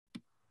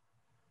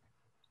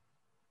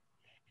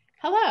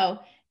Hello.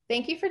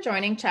 Thank you for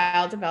joining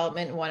Child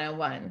Development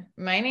 101.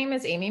 My name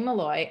is Amy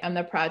Malloy. I'm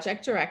the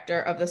project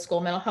director of the School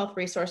Mental Health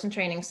Resource and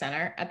Training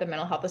Center at the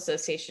Mental Health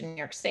Association of New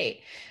York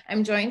State.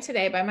 I'm joined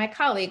today by my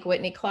colleague,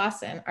 Whitney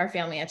Clausen, our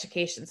family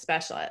education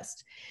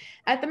specialist.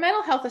 At the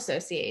Mental Health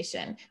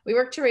Association, we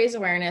work to raise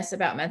awareness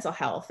about mental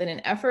health in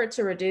an effort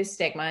to reduce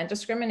stigma and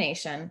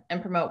discrimination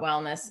and promote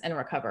wellness and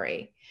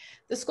recovery.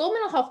 The School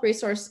Mental Health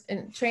Resource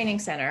and Training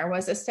Center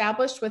was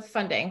established with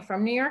funding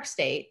from New York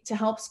State to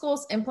help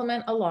schools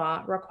implement a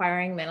law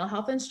requiring mental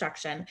health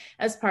instruction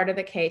as part of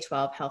the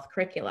K-12 health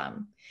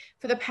curriculum.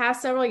 For the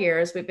past several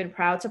years, we've been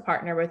proud to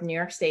partner with New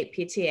York State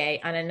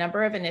PTA on a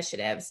number of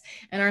initiatives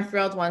and are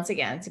thrilled once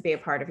again to be a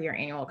part of your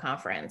annual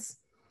conference.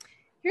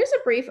 Here's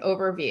a brief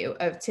overview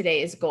of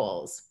today's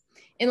goals.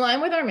 In line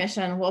with our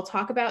mission, we'll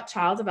talk about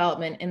child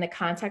development in the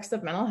context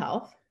of mental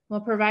health. We'll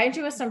provide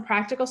you with some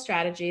practical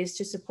strategies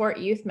to support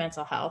youth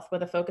mental health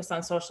with a focus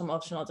on social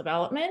emotional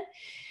development.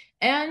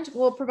 And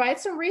we'll provide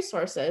some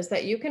resources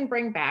that you can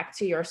bring back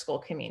to your school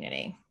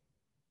community.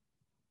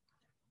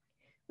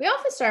 We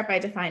often start by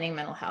defining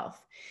mental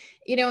health.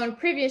 In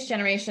previous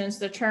generations,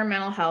 the term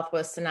mental health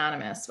was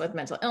synonymous with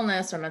mental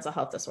illness or mental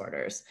health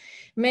disorders.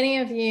 Many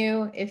of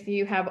you, if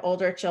you have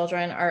older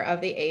children, are of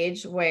the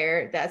age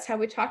where that's how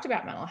we talked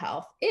about mental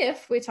health,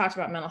 if we talked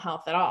about mental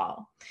health at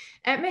all.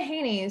 At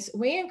Mahaney's,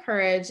 we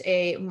encourage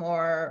a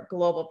more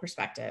global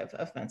perspective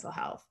of mental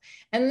health.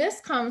 And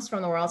this comes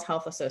from the World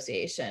Health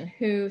Association,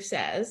 who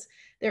says,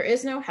 there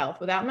is no health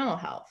without mental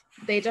health.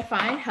 They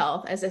define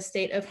health as a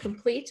state of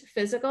complete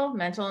physical,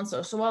 mental, and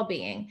social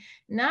well-being,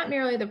 not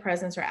merely the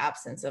presence or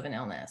absence of an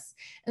illness.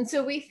 And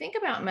so we think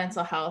about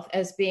mental health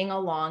as being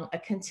along a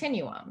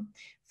continuum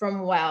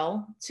from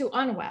well to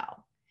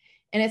unwell.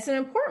 And it's an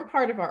important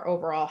part of our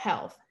overall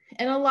health.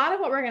 And a lot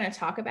of what we're going to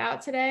talk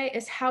about today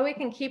is how we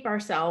can keep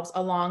ourselves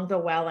along the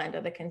well end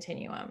of the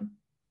continuum.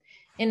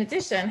 In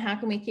addition, how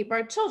can we keep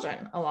our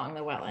children along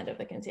the well end of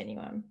the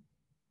continuum?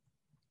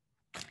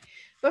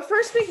 But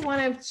first, we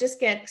want to just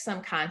get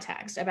some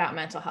context about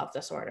mental health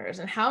disorders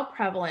and how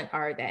prevalent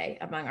are they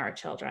among our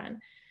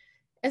children.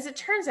 As it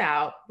turns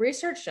out,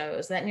 research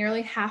shows that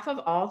nearly half of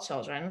all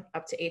children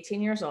up to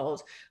 18 years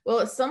old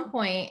will at some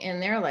point in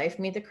their life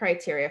meet the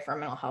criteria for a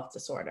mental health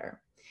disorder.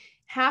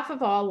 Half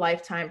of all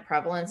lifetime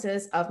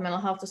prevalences of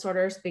mental health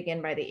disorders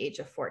begin by the age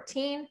of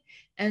 14,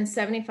 and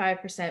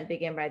 75%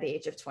 begin by the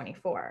age of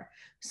 24.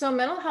 So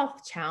mental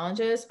health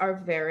challenges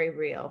are very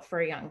real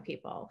for young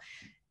people.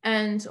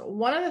 And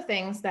one of the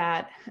things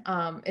that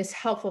is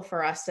helpful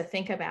for us to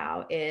think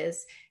about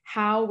is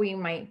how we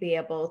might be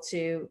able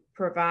to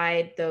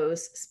provide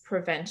those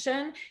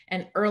prevention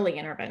and early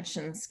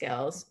intervention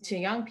skills to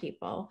young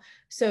people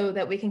so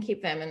that we can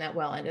keep them in that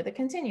well end of the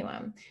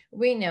continuum.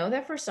 We know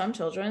that for some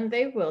children,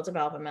 they will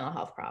develop a mental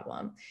health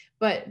problem,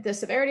 but the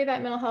severity of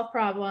that mental health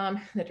problem,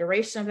 the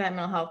duration of that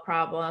mental health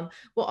problem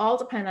will all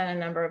depend on a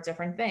number of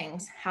different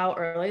things: how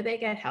early they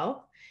get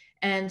help,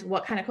 and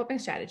what kind of coping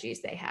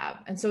strategies they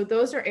have. And so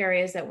those are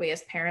areas that we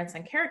as parents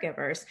and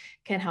caregivers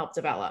can help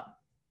develop.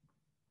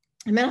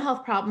 And mental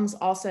health problems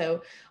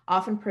also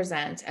often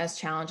present as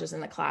challenges in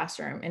the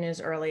classroom and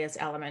as early as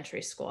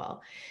elementary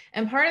school.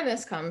 And part of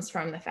this comes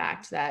from the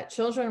fact that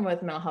children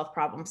with mental health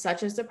problems,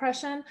 such as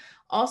depression,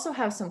 also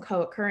have some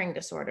co-occurring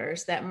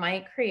disorders that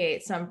might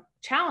create some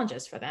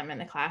challenges for them in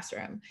the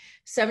classroom.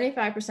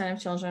 75% of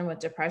children with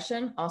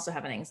depression also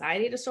have an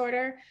anxiety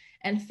disorder,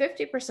 and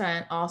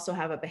 50% also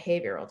have a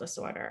behavioral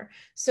disorder.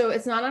 So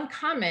it's not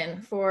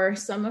uncommon for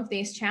some of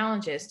these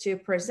challenges to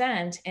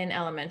present in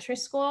elementary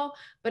school,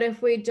 but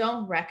if we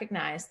don't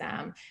recognize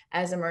them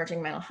as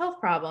emerging mental health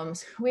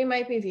problems, we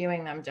might be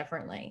viewing them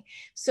differently.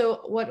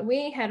 So what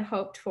we had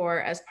hoped for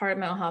as part of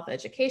mental health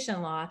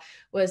education law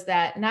was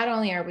that not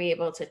only are we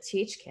able to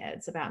teach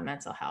kids about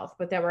mental health,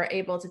 but that we're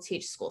able to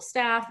teach school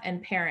staff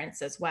and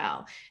parents as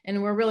well.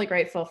 And we're really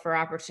grateful for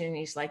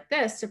opportunities like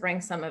this to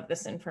bring some of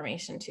this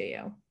information to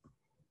you.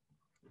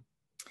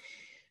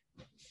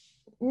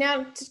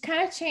 Now, to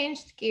kind of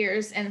change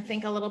gears and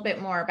think a little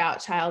bit more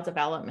about child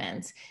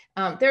development,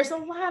 there's a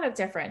lot of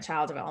different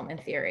child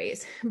development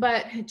theories,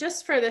 but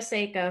just for the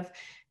sake of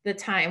the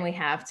time we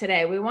have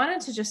today, we wanted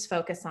to just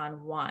focus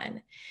on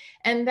one.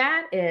 And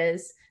that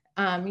is,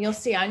 you'll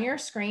see on your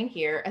screen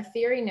here, a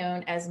theory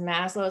known as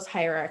Maslow's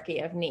hierarchy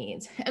of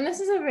needs. And this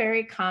is a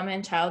very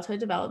common childhood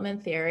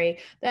development theory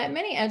that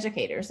many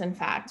educators, in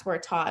fact, were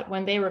taught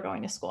when they were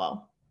going to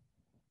school.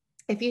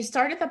 If you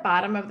start at the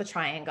bottom of the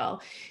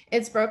triangle,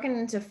 it's broken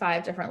into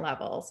 5 different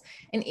levels,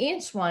 and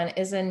each one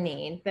is a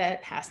need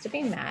that has to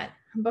be met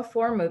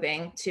before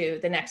moving to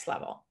the next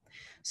level.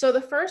 So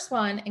the first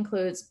one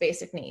includes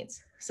basic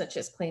needs, such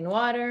as clean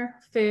water,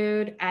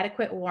 food,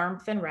 adequate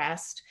warmth, and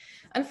rest.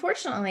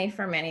 Unfortunately,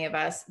 for many of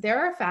us, there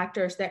are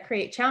factors that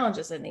create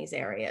challenges in these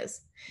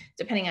areas.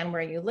 Depending on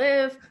where you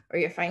live or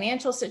your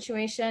financial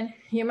situation,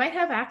 you might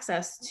have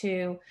access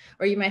to,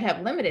 or you might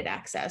have limited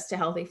access to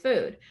healthy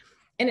food.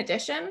 In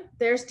addition,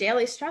 there's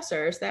daily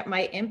stressors that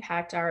might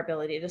impact our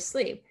ability to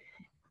sleep.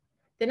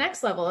 The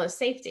next level is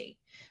safety,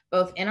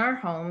 both in our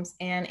homes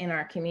and in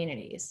our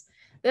communities.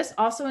 This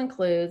also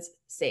includes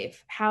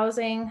safe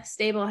housing,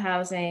 stable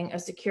housing, a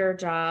secure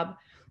job.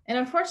 And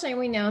unfortunately,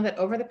 we know that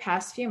over the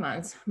past few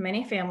months,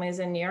 many families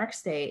in New York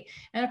State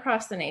and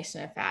across the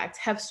nation, in fact,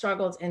 have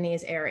struggled in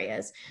these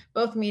areas,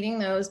 both meeting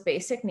those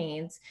basic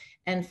needs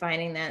and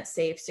finding that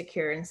safe,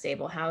 secure, and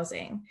stable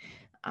housing.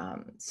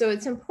 So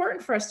it's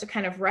important for us to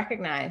kind of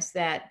recognize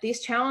that these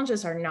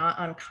challenges are not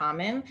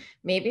uncommon,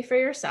 maybe for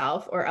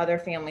yourself or other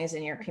families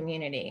in your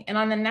community. And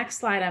on the next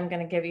slide, I'm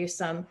going to give you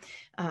some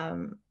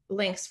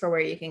links for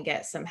where you can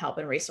get some help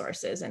and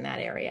resources in that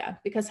area,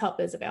 because help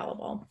is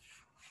available.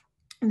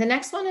 The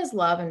next one is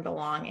love and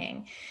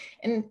belonging.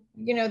 And,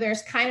 you know,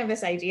 there's kind of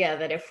this idea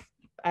that if,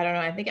 I don't know,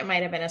 I think it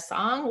might have been a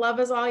song, love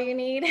is all you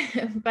need.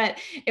 But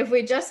if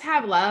we just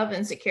have love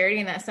and security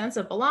and that sense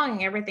of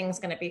belonging, everything's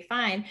going to be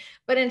fine.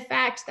 But in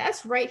fact,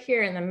 that's right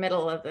here in the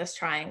middle of this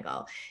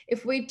triangle.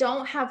 If we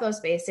don't have those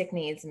basic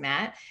needs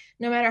met,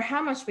 no matter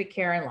how much we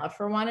care and love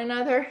for one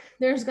another,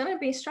 there's going to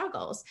be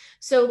struggles.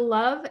 So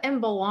love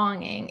and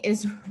belonging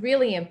is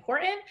really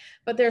important,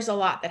 but there's a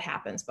lot that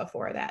happens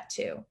before that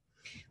too.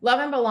 Love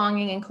and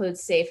belonging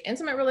includes safe,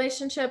 intimate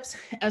relationships,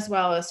 as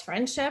well as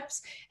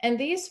friendships. And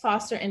these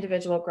foster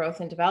individual growth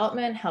and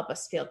development, help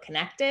us feel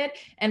connected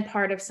and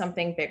part of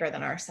something bigger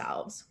than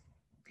ourselves.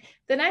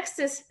 The next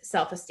is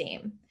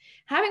self-esteem.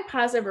 Having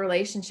positive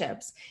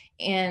relationships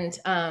and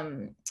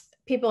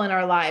people in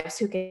our lives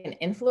who can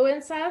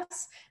influence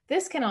us,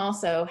 this can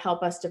also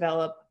help us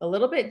develop a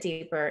little bit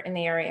deeper in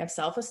the area of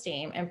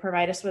self-esteem and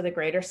provide us with a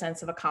greater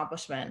sense of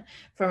accomplishment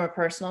from a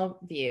personal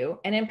view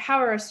and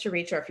empower us to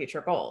reach our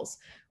future goals,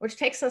 which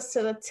takes us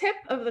to the tip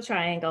of the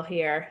triangle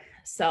here,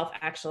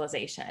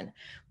 self-actualization.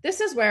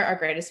 This is where our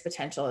greatest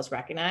potential is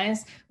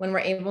recognized, when we're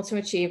able to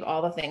achieve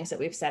all the things that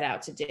we've set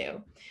out to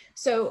do.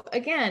 So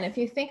again, if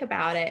you think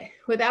about it,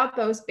 without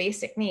those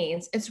basic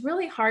needs, it's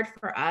really hard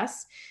for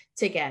us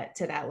to get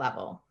to that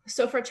level.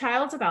 So for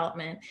child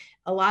development,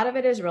 a lot of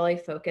it is really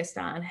focused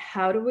on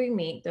how do we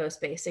meet those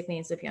basic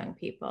needs of young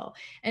people.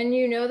 And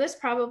you know this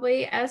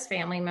probably as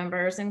family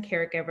members and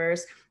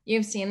caregivers,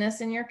 you've seen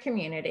this in your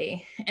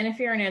community. And if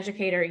you're an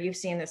educator, you've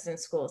seen this in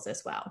schools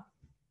as well.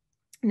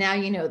 Now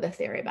you know the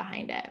theory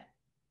behind it.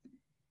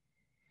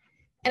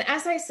 And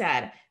as I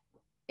said,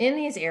 in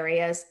these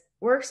areas,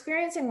 we're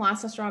experiencing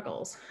lots of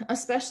struggles,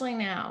 especially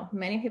now.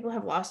 Many people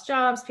have lost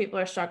jobs. People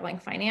are struggling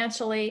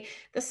financially.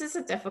 This is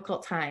a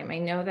difficult time. I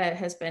know that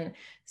has been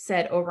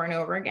said over and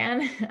over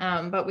again,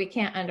 but we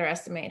can't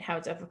underestimate how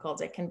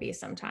difficult it can be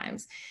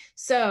sometimes.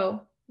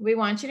 So we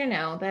want you to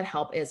know that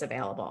help is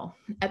available.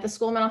 At the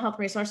School Mental Health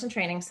Resource and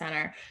Training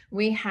Center,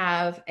 we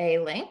have a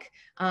link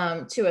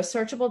to a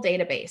searchable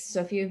database. So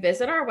if you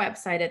visit our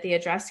website at the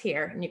address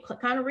here and you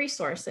click on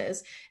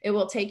resources, it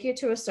will take you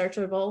to a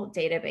searchable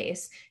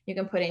database. You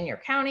can put in your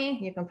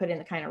county, you can put in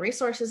the kind of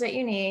resources that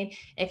you need.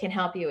 It can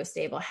help you with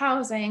stable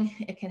housing.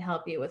 It can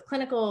help you with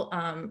clinical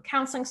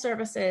counseling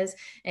services.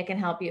 It can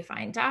help you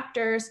find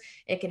doctors.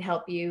 It can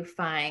help you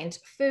find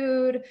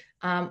food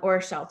or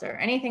shelter,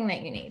 anything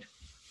that you need.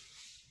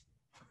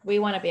 We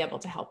want to be able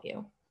to help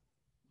you.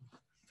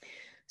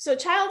 So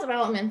child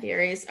development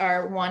theories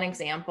are one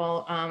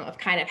example of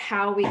kind of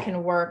how we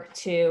can work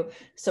to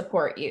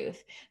support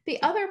youth.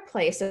 The other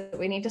place that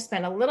we need to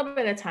spend a little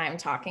bit of time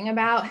talking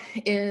about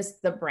is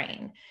the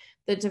brain,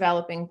 the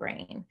developing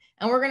brain.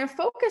 And we're going to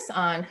focus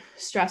on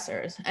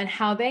stressors and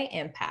how they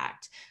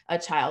impact a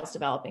child's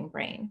developing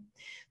brain.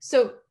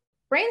 So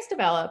brains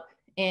develop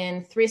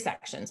in three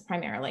sections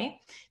primarily.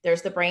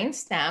 There's the brain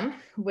stem,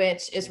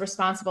 which is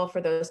responsible for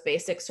those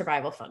basic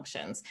survival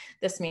functions.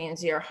 This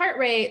means your heart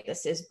rate,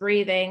 this is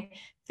breathing.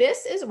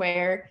 This is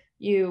where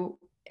you,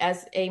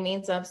 as a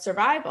means of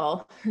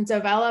survival,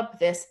 develop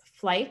this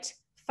flight,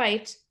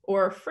 fight,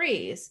 or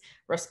freeze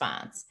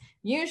response,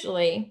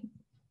 usually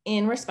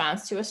in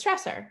response to a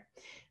stressor.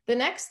 The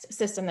next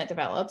system that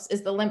develops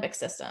is the limbic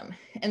system,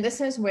 and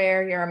this is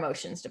where your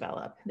emotions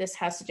develop. This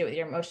has to do with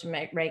your emotion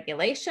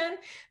regulation.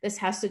 This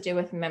has to do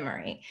with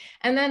memory.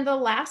 And then the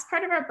last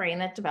part of our brain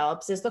that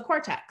develops is the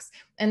cortex,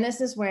 and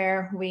this is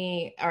where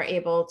we are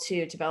able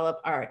to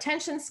develop our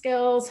attention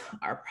skills,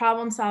 our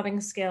problem-solving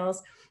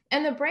skills,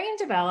 and the brain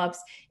develops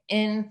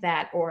in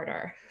that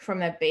order, from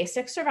the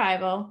basic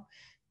survival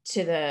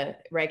to the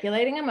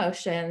regulating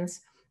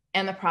emotions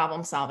and the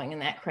problem-solving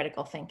and that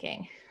critical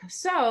thinking.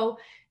 So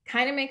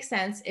kind of makes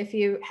sense if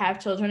you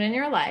have children in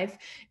your life,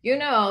 you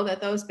know that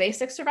those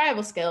basic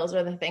survival skills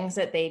are the things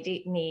that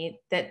they need,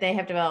 that they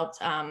have developed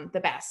the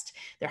best.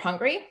 They're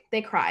hungry,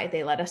 they cry,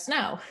 they let us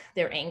know.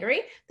 They're angry,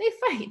 they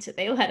fight,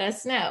 they let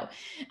us know.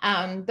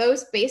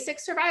 Those basic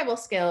survival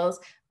skills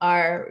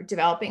are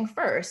developing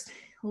first.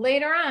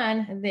 Later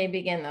on, they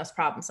begin those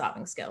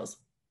problem-solving skills.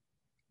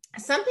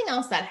 Something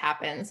else that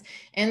happens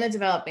in the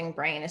developing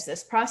brain is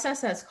this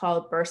process that's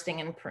called bursting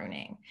and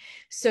pruning.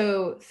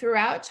 So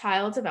throughout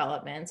child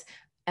development,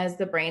 as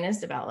the brain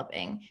is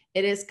developing,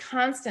 it is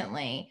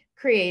constantly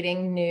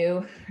creating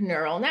new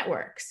neural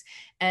networks,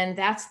 and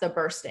that's the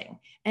bursting.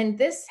 And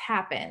this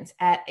happens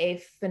at a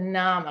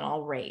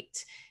phenomenal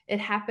rate. It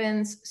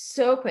happens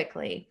so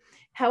quickly.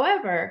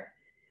 However,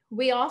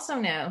 we also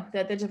know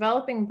that the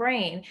developing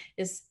brain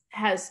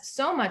has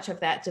so much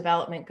of that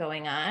development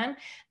going on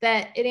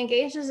that it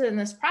engages in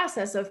this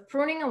process of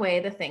pruning away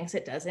the things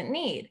it doesn't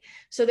need.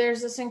 So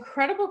there's this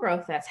incredible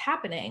growth that's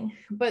happening,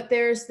 but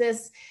there's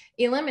this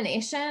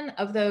elimination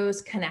of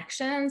those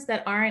connections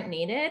that aren't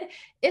needed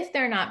if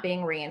they're not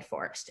being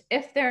reinforced,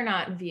 if they're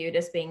not viewed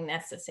as being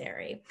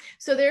necessary.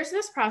 So there's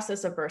this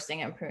process of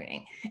bursting and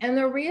pruning. And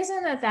the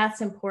reason that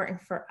that's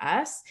important for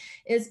us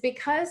is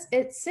because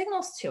it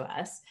signals to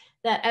us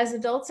that as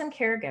adults and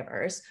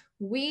caregivers,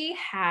 we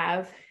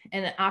have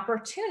an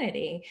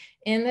opportunity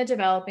in the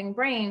developing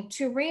brain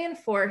to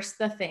reinforce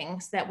the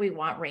things that we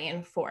want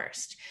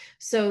reinforced.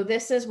 So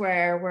this is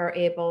where we're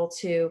able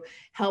to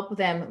help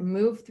them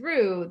move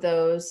through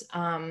those,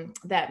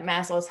 that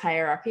Maslow's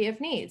hierarchy of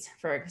needs,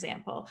 for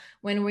example.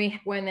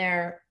 When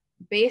their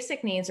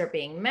basic needs are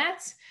being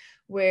met,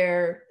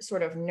 we're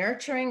sort of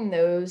nurturing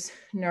those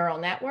neural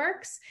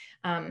networks.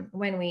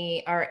 When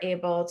we are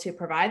able to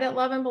provide that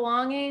love and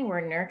belonging,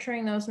 we're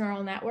nurturing those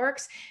neural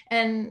networks,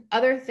 and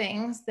other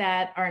things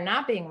that are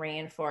not being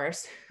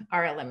reinforced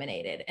are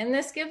eliminated. And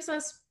this gives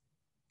us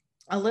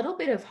a little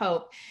bit of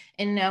hope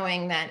in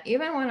knowing that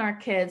even when our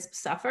kids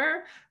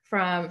suffer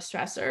from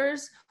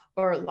stressors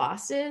or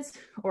losses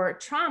or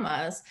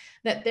traumas,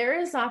 that there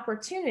is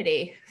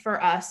opportunity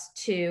for us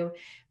to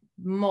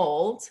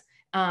mold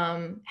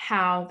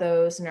how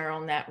those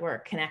neural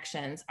network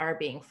connections are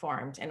being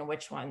formed and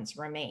which ones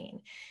remain.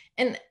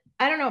 And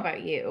I don't know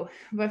about you,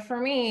 but for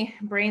me,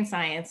 brain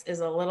science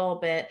is a little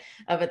bit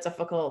of a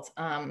difficult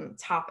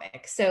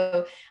topic.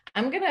 So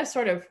I'm going to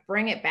sort of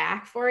bring it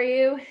back for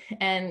you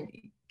and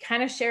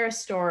kind of share a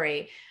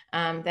story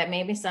that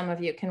maybe some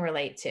of you can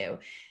relate to.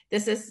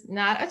 This is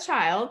not a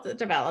child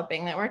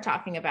developing that we're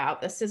talking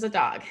about. This is a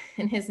dog,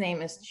 and his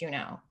name is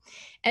Juno.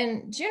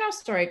 And Juno's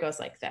story goes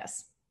like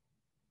this.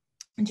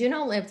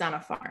 Juno lived on a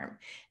farm,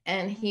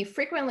 and he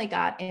frequently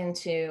got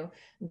into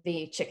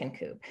the chicken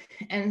coop.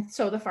 And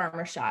so the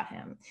farmer shot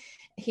him.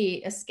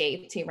 He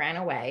escaped, he ran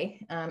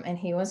away, and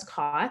he was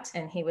caught,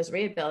 and he was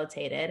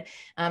rehabilitated,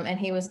 and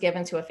he was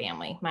given to a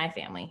family, my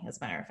family, as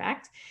a matter of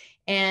fact.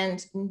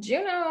 And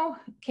Juno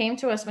came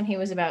to us when he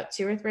was about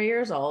 2 or 3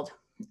 years old,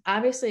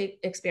 obviously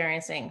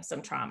experiencing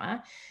some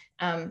trauma.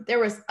 There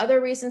was other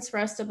reasons for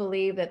us to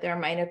believe that there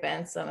might have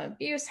been some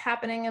abuse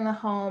happening in the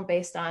home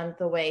based on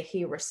the way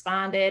he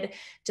responded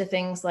to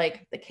things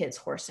like the kids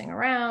horsing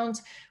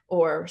around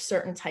or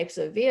certain types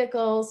of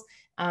vehicles.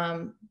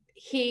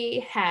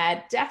 He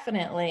had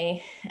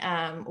definitely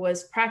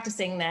was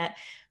practicing that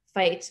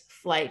fight,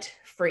 flight,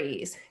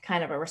 freeze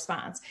kind of a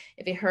response.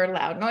 If he heard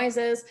loud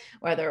noises,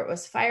 whether it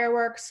was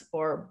fireworks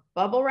or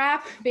bubble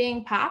wrap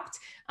being popped,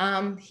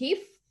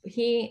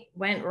 he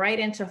went right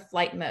into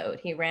flight mode.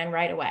 He ran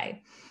right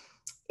away.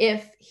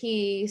 If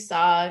he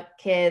saw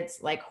kids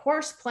like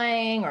horse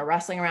playing or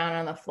wrestling around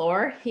on the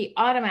floor, he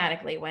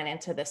automatically went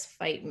into this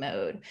fight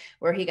mode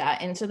where he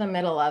got into the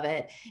middle of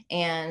it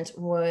and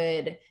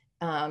would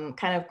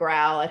kind of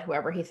growl at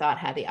whoever he thought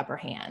had the upper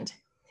hand.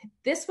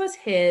 This was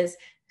his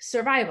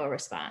survival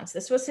response.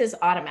 This was his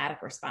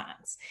automatic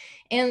response.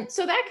 And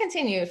so that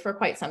continued for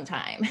quite some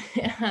time.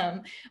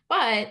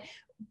 But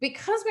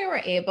because we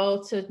were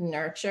able to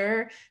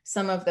nurture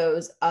some of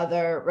those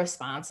other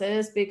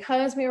responses,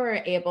 because we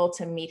were able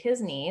to meet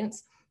his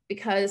needs,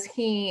 because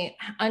he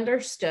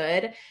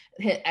understood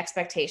his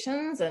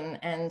expectations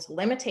and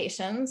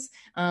limitations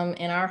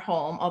in our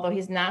home, although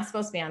he's not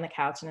supposed to be on the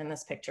couch, and in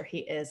this picture, he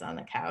is on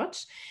the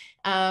couch,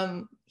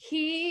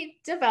 he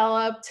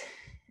developed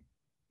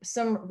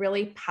some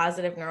really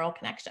positive neural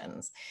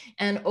connections.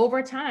 And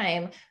over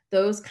time,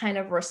 those kind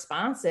of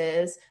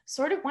responses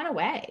sort of went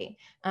away.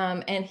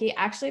 And he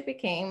actually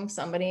became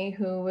somebody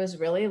who was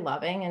really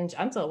loving and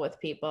gentle with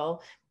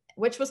people,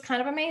 which was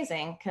kind of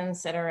amazing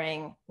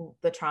considering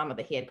the trauma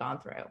that he had gone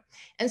through.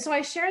 And so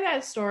I share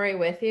that story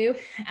with you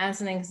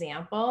as an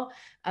example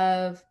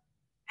of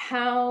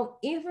how,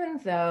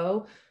 even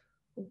though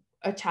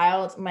a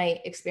child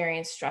might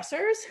experience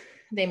stressors,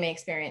 they may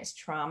experience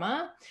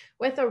trauma,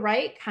 with the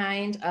right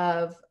kind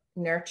of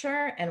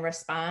nurture and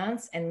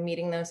response and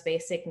meeting those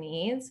basic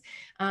needs,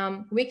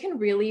 we can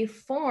really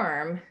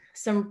form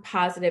some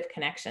positive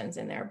connections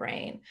in their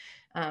brain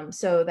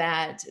so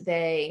that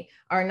they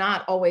are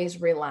not always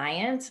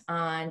reliant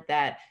on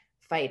that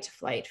fight,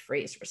 flight,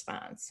 freeze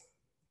response.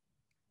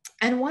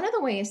 And one of the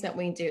ways that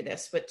we do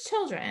this with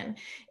children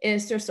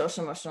is through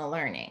social emotional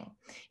learning.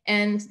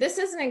 And this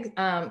is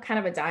kind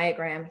of a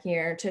diagram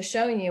here to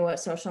show you what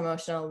social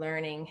emotional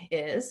learning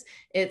is.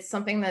 It's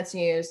something that's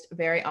used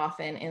very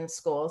often in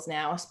schools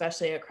now,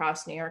 especially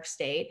across New York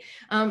State.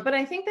 But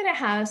I think that it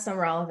has some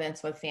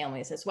relevance with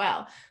families as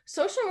well.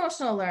 Social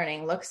emotional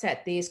learning looks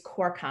at these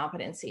core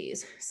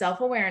competencies: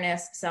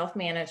 self-awareness,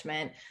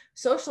 self-management,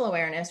 social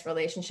awareness,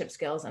 relationship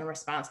skills, and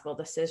responsible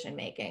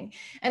decision-making.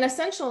 And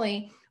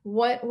essentially,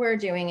 what we're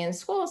doing in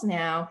schools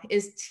now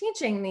is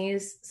teaching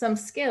some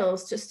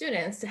skills to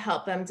students to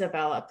help them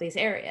develop these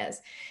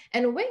areas.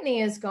 And Whitney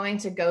is going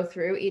to go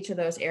through each of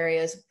those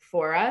areas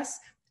for us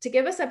to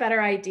give us a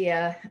better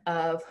idea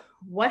of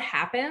what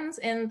happens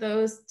in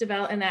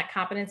in that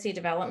competency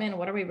development.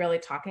 What are we really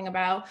talking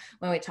about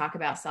when we talk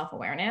about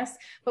self-awareness?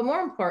 But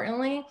more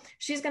importantly,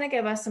 she's going to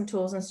give us some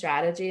tools and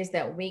strategies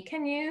that we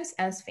can use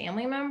as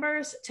family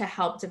members to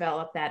help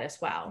develop that as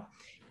well.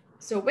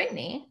 So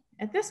Whitney,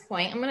 at this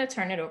point, I'm going to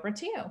turn it over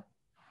to you.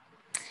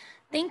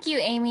 Thank you,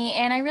 Amy.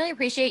 And I really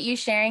appreciate you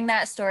sharing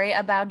that story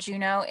about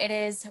Juno. It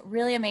is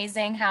really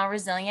amazing how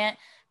resilient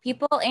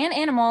people and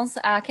animals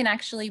can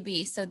actually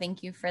be. So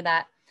thank you for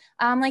that.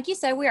 Like you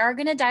said, we are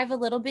going to dive a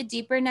little bit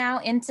deeper now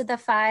into the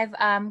 5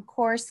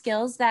 core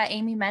skills that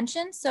Amy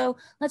mentioned. So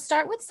let's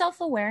start with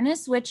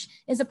self-awareness, which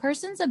is a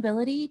person's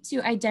ability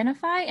to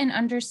identify and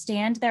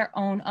understand their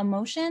own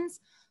emotions,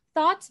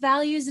 thoughts,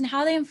 values, and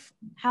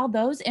how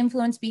those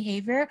influence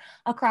behavior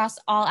across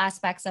all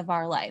aspects of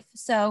our life.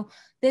 So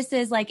this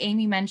is, like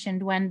Amy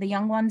mentioned, when the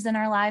young ones in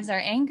our lives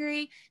are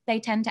angry, they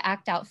tend to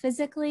act out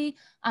physically.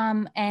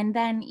 And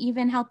then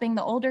even helping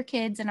the older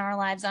kids in our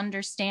lives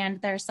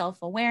understand their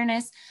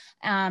self-awareness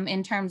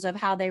in terms of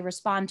how they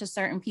respond to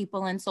certain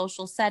people in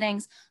social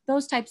settings.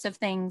 Those types of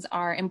things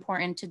are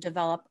important to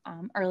develop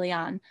early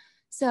on.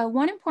 So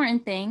one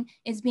important thing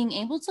is being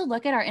able to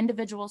look at our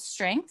individual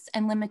strengths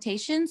and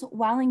limitations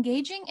while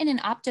engaging in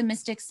an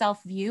optimistic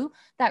self-view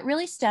that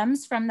really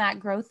stems from that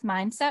growth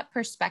mindset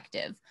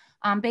perspective.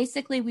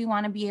 Basically, we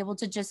want to be able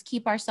to just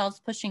keep ourselves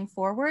pushing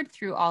forward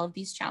through all of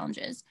these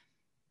challenges.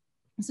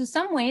 So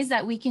some ways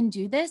that we can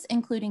do this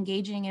include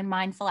engaging in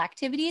mindful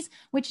activities,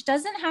 which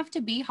doesn't have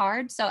to be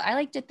hard. So I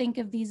like to think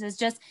of these as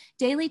just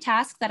daily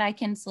tasks that I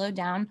can slow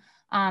down.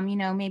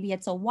 Maybe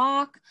it's a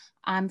walk.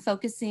 I'm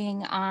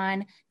focusing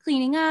on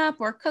cleaning up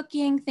or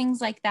cooking,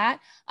 things like that.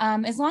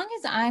 As long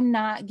as I'm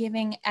not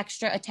giving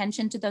extra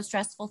attention to those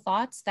stressful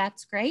thoughts,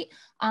 that's great.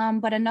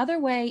 But another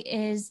way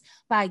is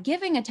by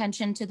giving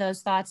attention to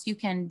those thoughts, you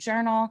can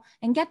journal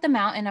and get them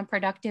out in a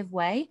productive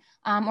way,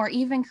 or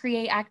even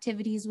create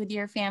activities with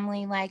your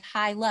family like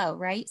high-low,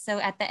 right? So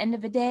at the end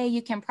of the day,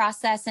 you can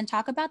process and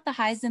talk about the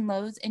highs and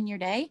lows in your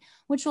day,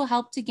 which will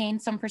help to gain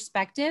some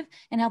perspective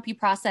and help you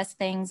process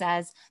things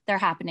as they're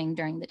happening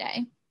during the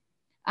day.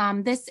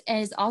 This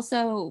is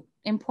also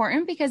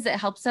important because it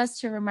helps us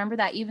to remember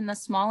that even the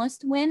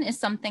smallest win is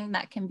something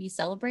that can be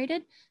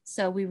celebrated.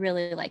 So we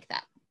really like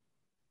that.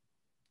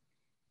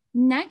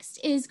 Next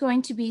is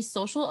going to be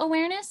social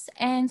awareness.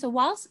 And so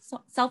while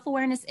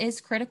self-awareness is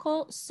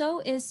critical, so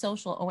is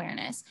social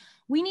awareness.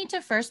 We need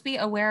to first be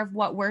aware of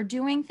what we're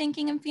doing,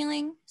 thinking, and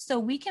feeling so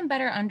we can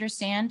better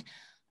understand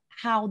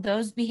how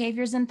those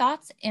behaviors and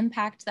thoughts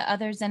impact the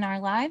others in our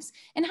lives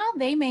and how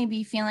they may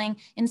be feeling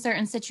in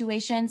certain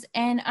situations,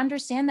 and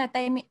understand that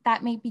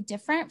that may be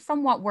different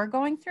from what we're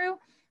going through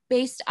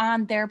based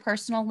on their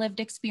personal lived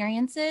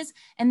experiences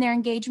and their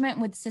engagement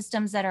with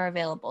systems that are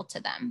available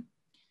to them.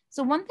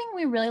 So one thing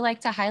we really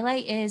like to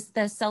highlight is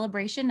the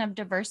celebration of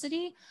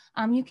diversity.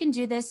 You can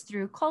do this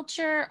through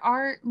culture,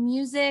 art,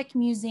 music,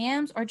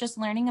 museums, or just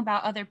learning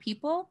about other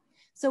people.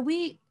 So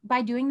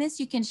by doing this,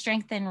 you can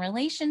strengthen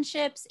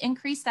relationships,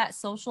 increase that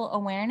social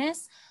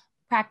awareness,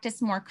 practice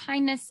more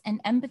kindness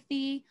and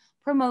empathy,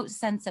 promote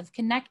sense of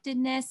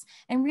connectedness,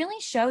 and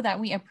really show that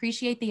we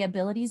appreciate the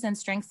abilities and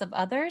strengths of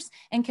others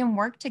and can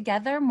work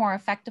together more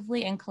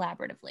effectively and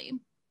collaboratively.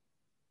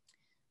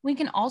 We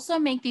can also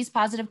make these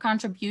positive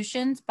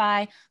contributions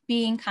by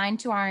being kind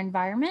to our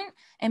environment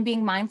and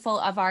being mindful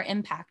of our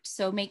impact.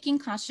 So making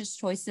conscious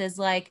choices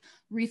like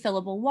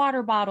refillable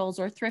water bottles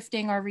or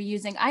thrifting or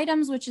reusing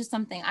items, which is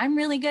something I'm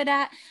really good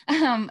at,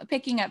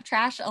 picking up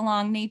trash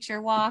along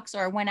nature walks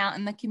or when out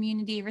in the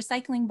community,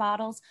 recycling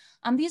bottles.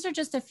 These are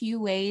just a few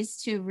ways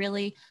to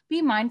really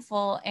be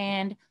mindful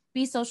and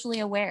be socially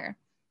aware.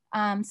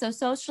 So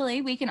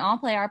socially, we can all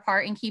play our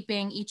part in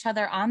keeping each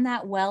other on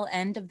that well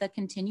end of the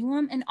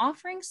continuum and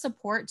offering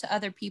support to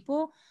other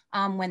people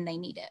when they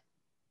need it.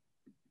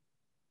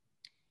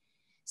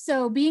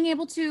 So being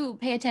able to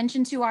pay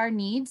attention to our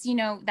needs,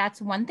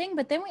 that's one thing,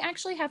 but then we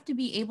actually have to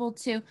be able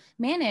to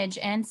manage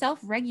and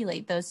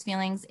self-regulate those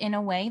feelings in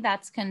a way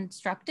that's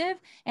constructive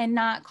and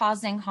not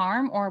causing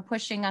harm or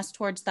pushing us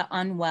towards the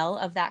unwell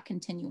of that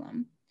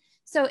continuum.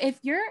 So if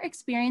you're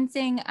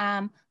experiencing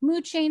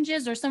mood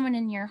changes, or someone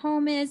in your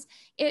home is,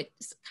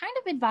 it's kind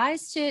of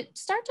advised to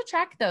start to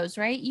track those,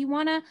 right? You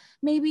want to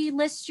maybe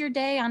list your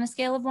day on a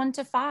scale of 1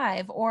 to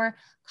 5, or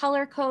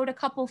color code a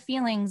couple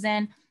feelings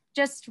and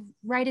just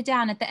write it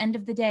down at the end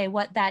of the day,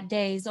 what that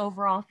day's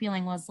overall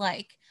feeling was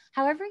like.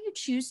 However you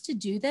choose to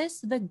do this,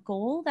 the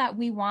goal that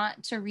we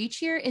want to reach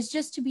here is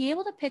just to be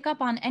able to pick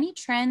up on any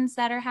trends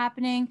that are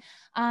happening,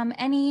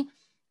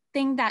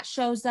 anything that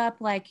shows up,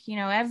 like,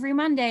 every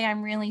Monday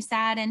I'm really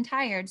sad and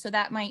tired. So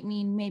that might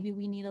mean maybe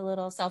we need a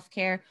little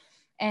self-care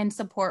and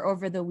support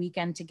over the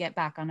weekend to get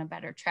back on a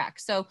better track.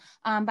 So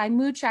by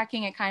mood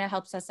tracking, it kind of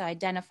helps us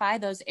identify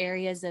those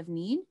areas of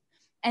need,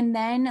 and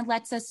then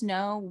lets us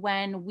know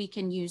when we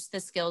can use the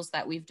skills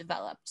that we've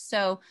developed.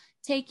 So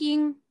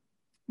taking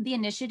the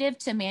initiative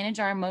to manage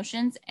our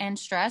emotions and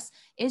stress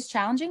is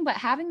challenging, but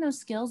having those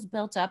skills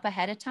built up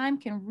ahead of time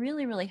can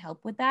really, really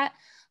help with that.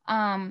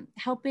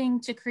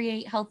 Helping to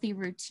create healthy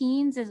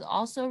routines is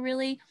also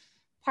really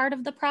part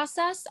of the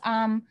process.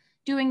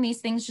 Doing these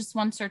things just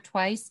once or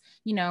twice,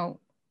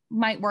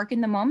 might work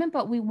in the moment,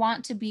 but we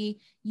want to be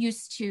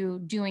used to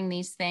doing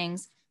these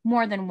things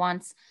more than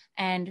once.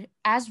 And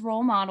as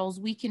role models,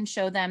 we can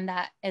show them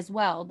that as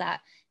well,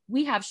 that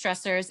we have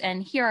stressors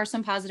and here are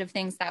some positive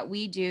things that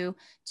we do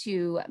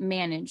to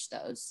manage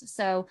those.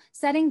 So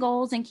setting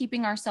goals and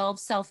keeping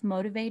ourselves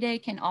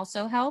self-motivated can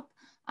also help.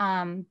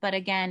 But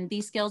again,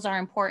 these skills are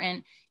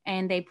important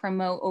and they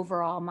promote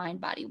overall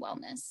mind-body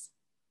wellness.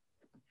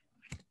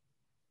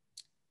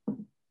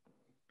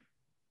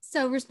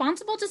 So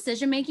responsible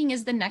decision-making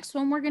is the next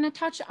one we're going to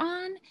touch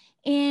on.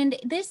 And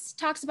this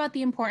talks about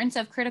the importance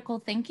of critical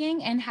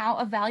thinking and how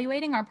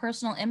evaluating our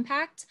personal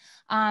impact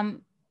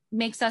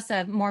makes us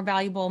a more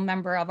valuable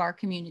member of our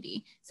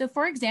community. So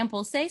for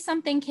example, say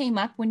something came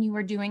up when you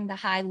were doing the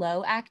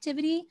high-low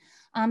activity.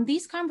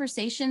 These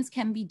conversations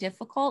can be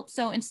difficult.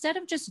 So instead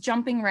of just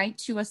jumping right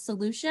to a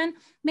solution,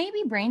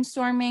 maybe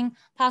brainstorming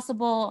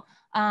possible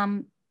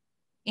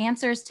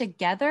answers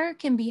together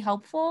can be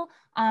helpful.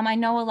 I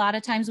know a lot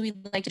of times we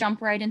like to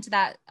jump right into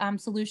that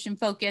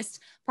solution-focused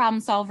problem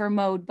solver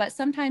mode, but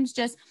sometimes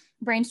just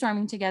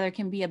brainstorming together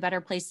can be a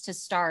better place to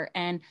start,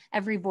 and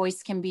every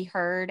voice can be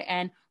heard,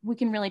 and we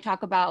can really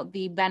talk about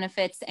the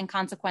benefits and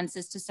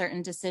consequences to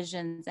certain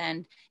decisions,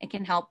 and it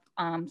can help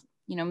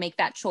make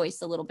that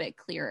choice a little bit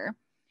clearer.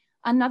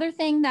 Another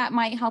thing that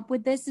might help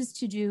with this is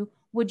to do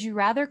would you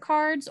rather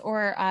cards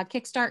or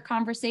kickstart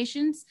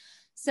conversations.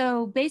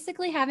 So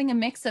basically having a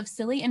mix of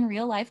silly and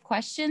real life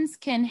questions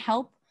can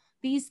help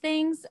these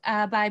things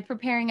by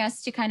preparing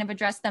us to kind of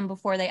address them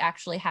before they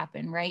actually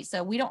happen, right?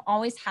 So we don't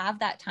always have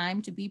that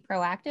time to be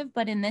proactive,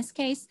 but in this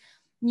case,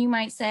 you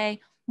might say,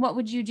 what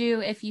would you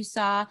do if you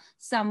saw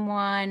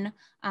someone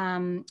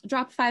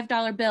drop a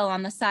 $5 bill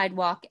on the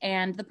sidewalk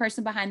and the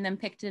person behind them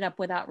picked it up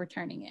without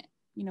returning it?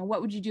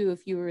 What would you do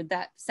if you were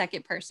that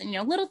second person?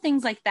 Little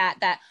things like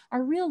that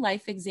are real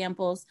life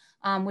examples,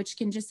 which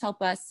can just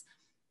help us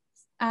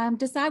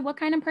decide what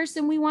kind of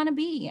person we want to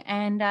be.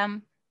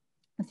 And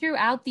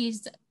throughout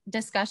these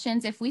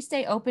discussions, if we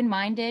stay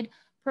open-minded,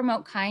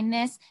 promote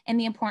kindness and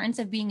the importance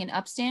of being an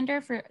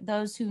upstander for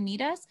those who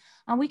need us,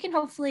 we can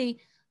hopefully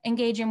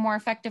engage in more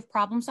effective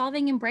problem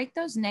solving and break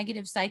those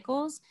negative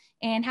cycles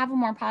and have a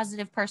more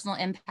positive personal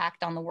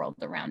impact on the world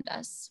around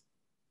us.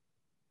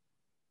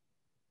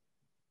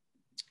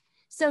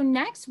 So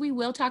next, we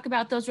will talk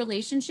about those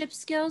relationship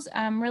skills.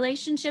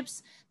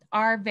 Relationships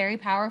are very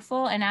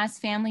powerful, and as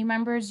family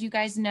members, you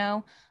guys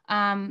know,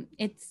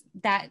 it's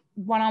that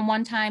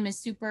one-on-one time is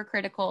super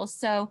critical.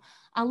 So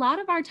a lot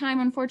of our time,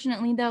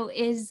 unfortunately, though,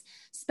 is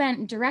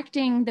spent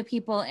directing the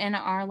people in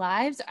our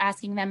lives,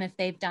 asking them if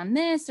they've done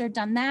this or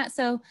done that.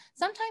 So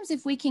sometimes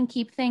if we can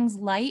keep things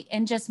light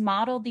and just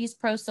model these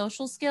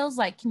pro-social skills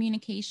like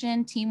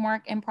communication,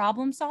 teamwork, and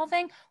problem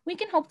solving, we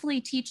can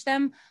hopefully teach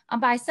them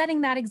by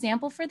setting that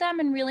example for them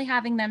and really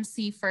having them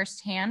see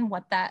firsthand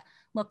what that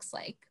looks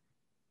like.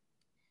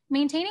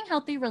 Maintaining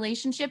healthy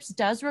relationships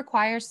does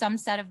require some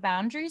set of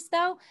boundaries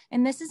though,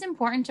 and this is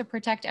important to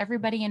protect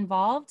everybody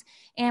involved.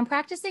 And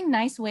practicing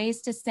nice ways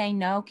to say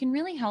no can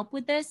really help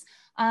with this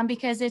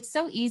because it's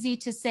so easy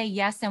to say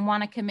yes and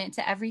want to commit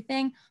to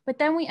everything, but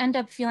then we end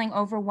up feeling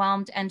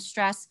overwhelmed and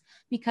stressed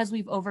because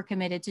we've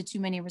overcommitted to too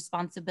many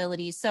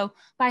responsibilities. So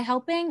by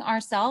helping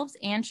ourselves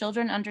and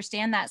children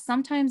understand that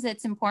sometimes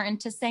it's important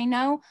to say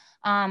no,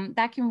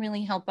 that can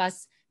really help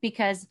us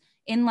because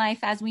in life,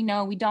 as we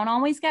know, we don't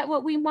always get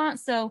what we want.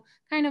 So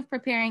kind of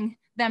preparing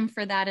them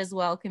for that as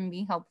well can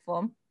be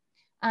helpful.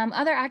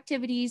 Other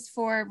activities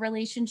for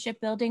relationship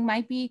building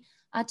might be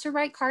to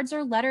write cards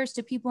or letters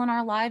to people in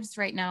our lives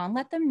right now and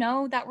let them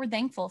know that we're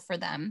thankful for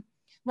them.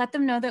 Let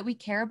them know that we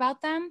care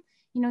about them.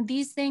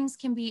 These things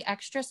can be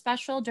extra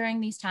special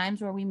during these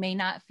times where we may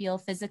not feel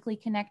physically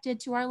connected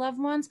to our loved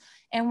ones.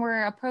 And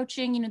we're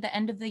approaching, the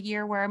end of the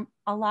year where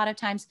a lot of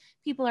times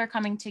people are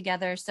coming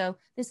together. So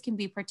this can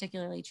be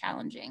particularly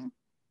challenging.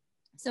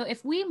 So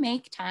if we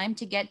make time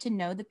to get to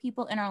know the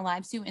people in our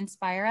lives who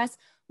inspire us,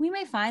 we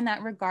may find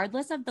that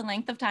regardless of the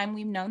length of time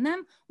we've known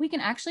them, we can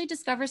actually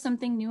discover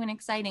something new and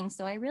exciting.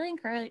 So I really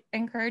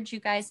encourage you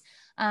guys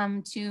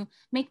to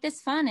make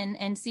this fun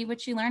and see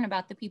what you learn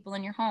about the people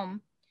in your home.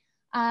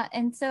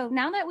 And so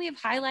now that we've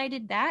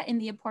highlighted that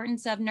and the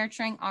importance of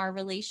nurturing our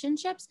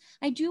relationships,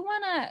 I do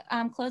want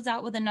to close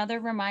out with another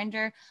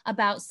reminder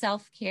about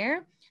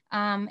self-care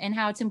and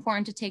how it's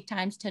important to take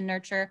times to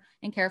nurture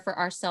and care for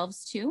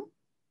ourselves too.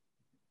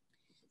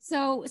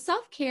 So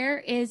self-care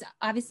is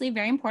obviously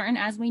very important,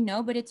 as we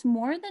know, but it's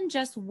more than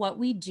just what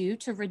we do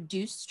to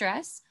reduce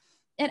stress.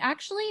 It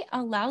actually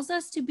allows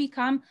us to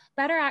become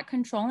better at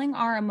controlling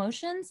our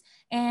emotions,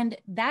 and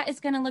that is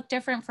going to look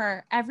different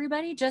for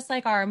everybody. Just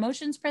like our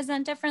emotions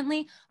present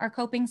differently, our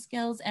coping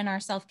skills and our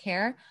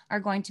self-care are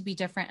going to be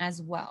different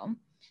as well.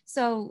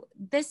 So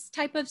this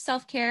type of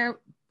self-care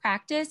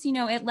practice,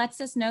 it lets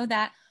us know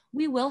that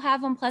we will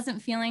have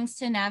unpleasant feelings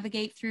to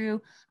navigate through,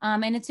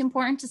 and it's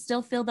important to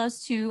still feel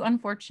those too,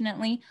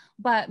 unfortunately,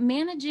 but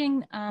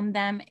managing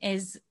them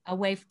is a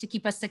way to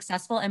keep us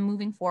successful and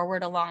moving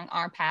forward along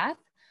our path.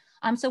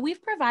 So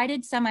we've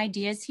provided some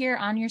ideas here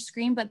on your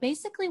screen, but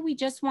basically we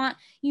just want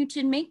you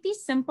to make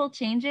these simple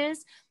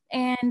changes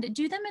and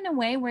do them in a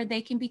way where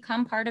they can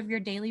become part of your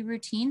daily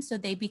routine so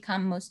they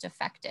become most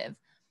effective.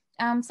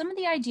 Some of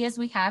the ideas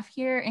we have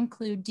here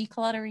include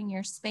decluttering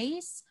your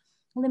space,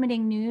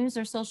 limiting news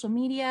or social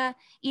media,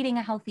 eating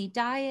a healthy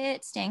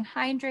diet, staying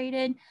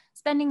hydrated,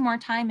 spending more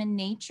time in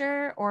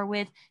nature or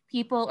with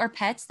people or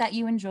pets that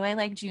you enjoy,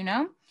 like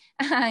Juno.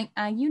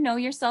 You know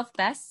yourself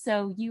best,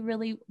 so you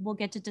really will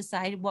get to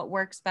decide what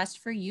works best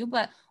for you.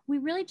 But we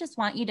really just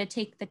want you to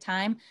take the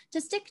time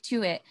to stick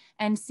to it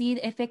and see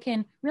if it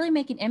can really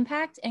make an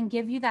impact and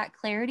give you that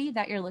clarity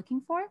that you're looking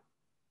for.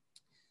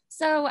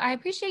 So I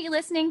appreciate you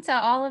listening to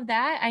all of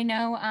that. I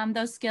know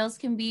those skills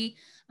can be,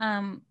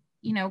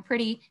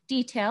 pretty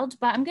detailed,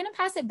 but I'm going to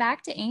pass it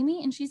back to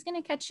Amy, and she's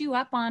going to catch you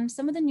up on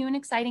some of the new and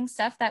exciting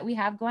stuff that we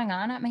have going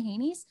on at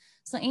Mahaney's.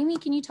 So Amy,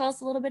 can you tell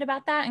us a little bit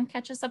about that and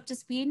catch us up to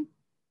speed?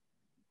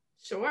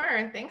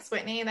 Sure. Thanks,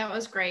 Whitney. That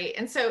was great.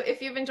 And so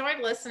if you've enjoyed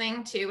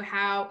listening to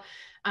how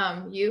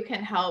you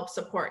can help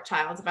support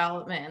child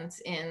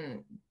development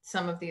in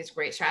some of these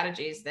great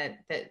strategies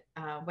that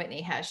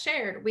Whitney has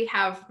shared, we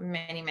have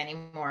many, many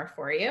more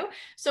for you.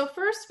 So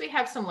first, we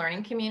have some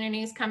learning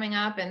communities coming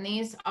up, and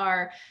these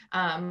are,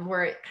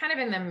 we're kind of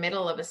in the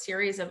middle of a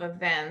series of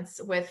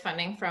events with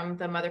funding from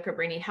the Mother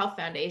Cabrini Health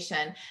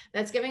Foundation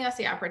that's giving us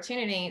the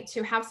opportunity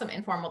to have some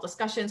informal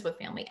discussions with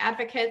family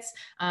advocates.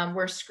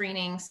 We're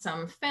screening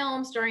some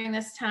films during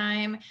this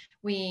time.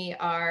 We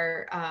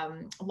are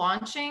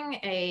launching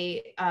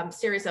a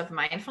series of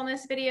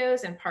mindfulness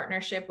videos in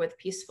partnership with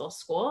Peaceful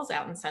Schools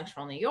out in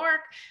Central New York.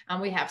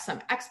 We have some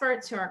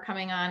experts who are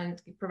coming on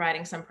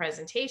providing some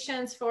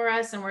presentations for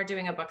us, and we're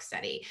doing a book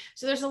study.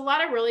 So there's a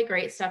lot of really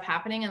great stuff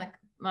happening in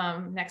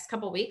the next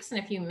couple of weeks.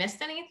 And if you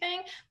missed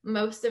anything,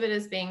 most of it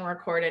is being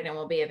recorded and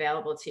will be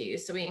available to you.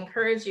 So we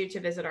encourage you to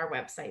visit our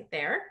website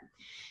there.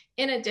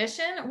 In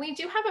addition, we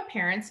do have a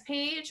parents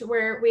page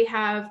where we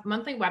have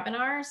monthly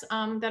webinars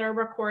that are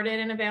recorded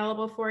and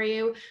available for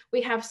you.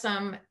 We have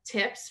some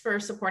tips for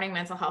supporting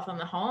mental health in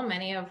the home,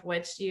 many of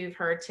which you've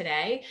heard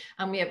today.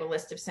 We have a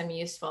list of some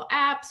useful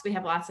apps. We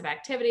have lots of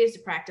activities to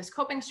practice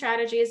coping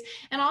strategies.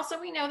 And also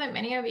we know that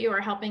many of you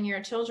are helping your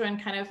children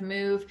kind of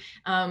move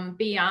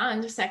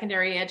beyond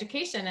secondary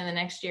education in the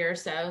next year or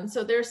so. And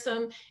so there's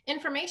some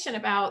information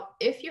about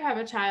if you have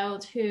a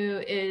child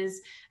who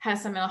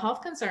has some mental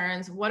health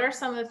concerns, what are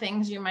some of the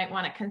things you might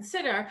want to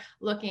consider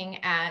looking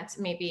at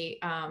maybe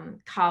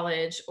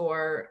college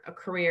or a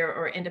career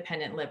or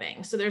independent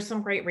living. So there's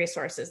some great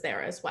resources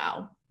there as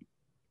well.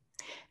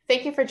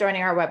 Thank you for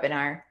joining our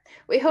webinar.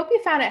 We hope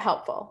you found it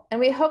helpful, and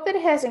we hope that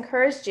it has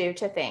encouraged you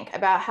to think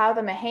about how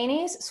the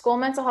Mahaney's School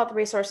Mental Health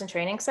Resource and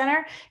Training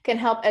Center can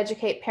help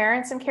educate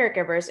parents and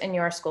caregivers in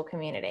your school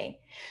community.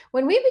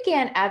 When we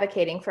began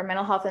advocating for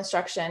mental health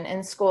instruction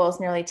in schools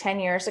nearly 10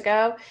 years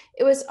ago,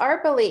 it was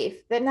our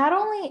belief that not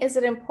only is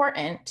it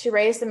important to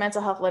raise the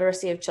mental health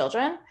literacy of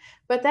children,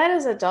 but that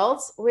as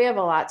adults, we have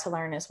a lot to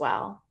learn as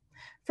well.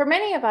 For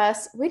many of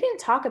us, we didn't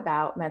talk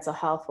about mental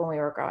health when we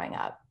were growing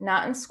up,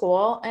 not in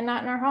school and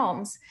not in our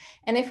homes.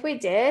 And if we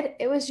did,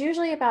 it was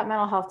usually about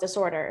mental health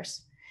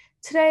disorders.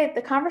 Today,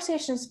 the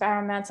conversations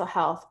around mental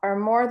health are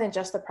more than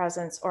just the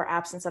presence or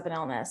absence of an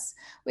illness.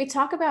 We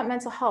talk about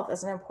mental health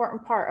as an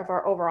important part of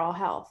our overall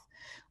health.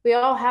 We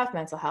all have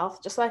mental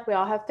health, just like we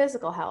all have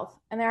physical health,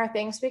 and there are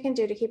things we can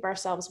do to keep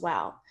ourselves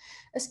well,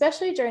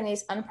 especially during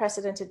these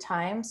unprecedented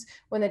times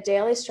when the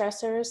daily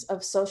stressors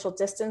of social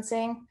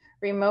distancing,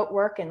 remote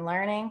work and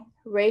learning,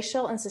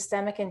 racial and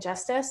systemic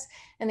injustice,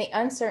 and the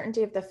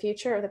uncertainty of the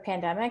future of the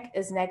pandemic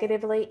is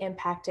negatively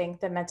impacting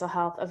the mental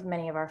health of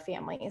many of our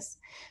families.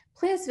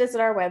 Please visit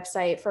our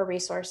website for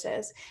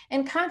resources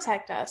and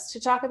contact us to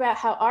talk about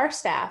how our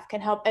staff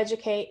can help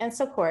educate and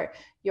support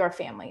your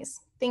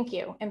families. Thank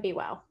you, and be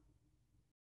well.